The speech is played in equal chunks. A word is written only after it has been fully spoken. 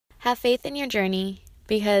Have faith in your journey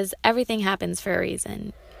because everything happens for a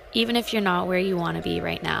reason. Even if you're not where you want to be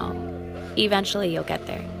right now, eventually you'll get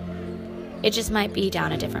there. It just might be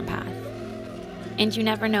down a different path. And you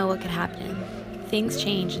never know what could happen. Things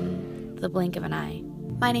change in the blink of an eye.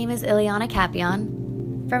 My name is Ilyana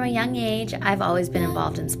Capellan. From a young age, I've always been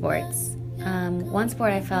involved in sports. One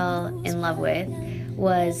sport I fell in love with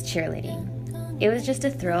was cheerleading. It was just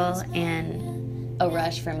a thrill and a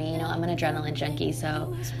rush for me. I'm an adrenaline junkie,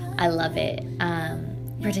 so I love it.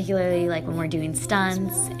 Particularly like when we're doing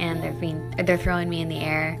stunts and they're throwing me in the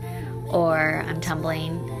air or I'm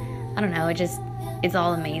tumbling. I don't know, it's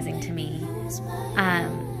all amazing to me.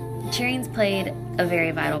 Cheering's played a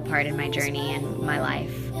very vital part in my journey and my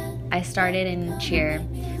life. I started in cheer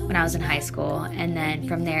when I was in high school, and then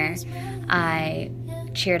from there I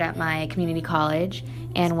cheered at my community college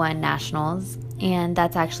and won nationals, and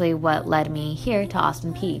that's actually what led me here to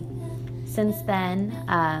Austin Peay. Since then,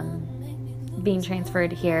 being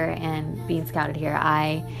transferred here and being scouted here,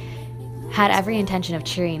 I had every intention of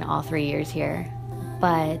cheering all 3 years here,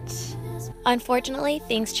 but unfortunately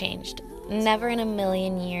things changed. Never in a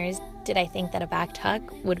million years did I think that a back tuck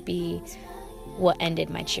would be what ended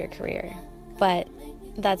my cheer career, but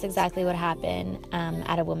that's exactly what happened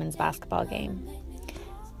at a women's basketball game.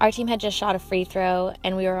 Our team had just shot a free throw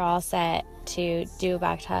and we were all set to do a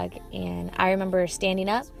back tuck, and I remember standing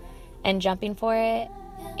up and jumping for it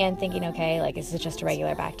and thinking, okay, like this is just a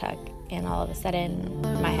regular back tuck, and all of a sudden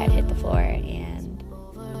my head hit the floor, and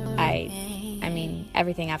I mean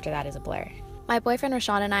everything after that is a blur. My boyfriend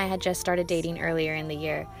Rashawn and I had just started dating earlier in the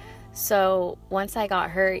year, so once I got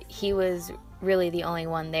hurt, he was really the only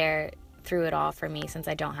one there through it all for me, since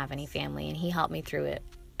I don't have any family, and he helped me through it,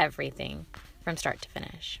 everything from start to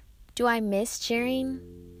finish. Do I miss cheering?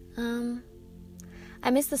 I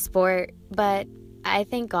miss the sport, but I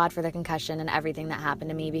thank God for the concussion and everything that happened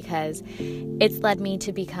to me, because it's led me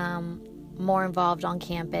to become more involved on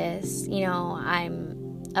campus.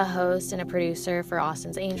 I'm a host and a producer for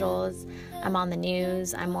Austin's Angels. I'm on the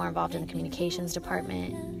news. I'm more involved in the communications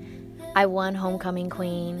department. I won Homecoming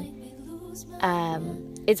Queen.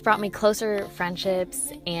 It's brought me closer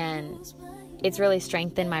friendships, and it's really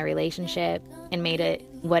strengthened my relationship and made it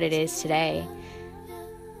what it is today.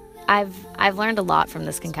 I've learned a lot from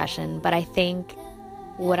this concussion, but I think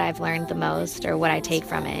what I've learned the most, or what I take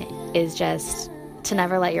from it, is just to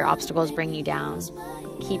never let your obstacles bring you down.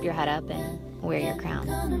 Keep your head up and wear your crown.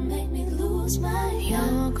 You're gonna make me lose my mind.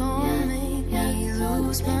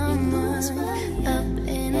 Up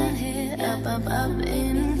in here, up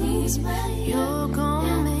in here. You're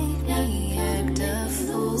gonna make me act a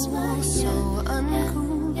fool. So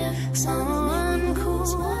uncool, so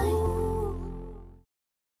uncool.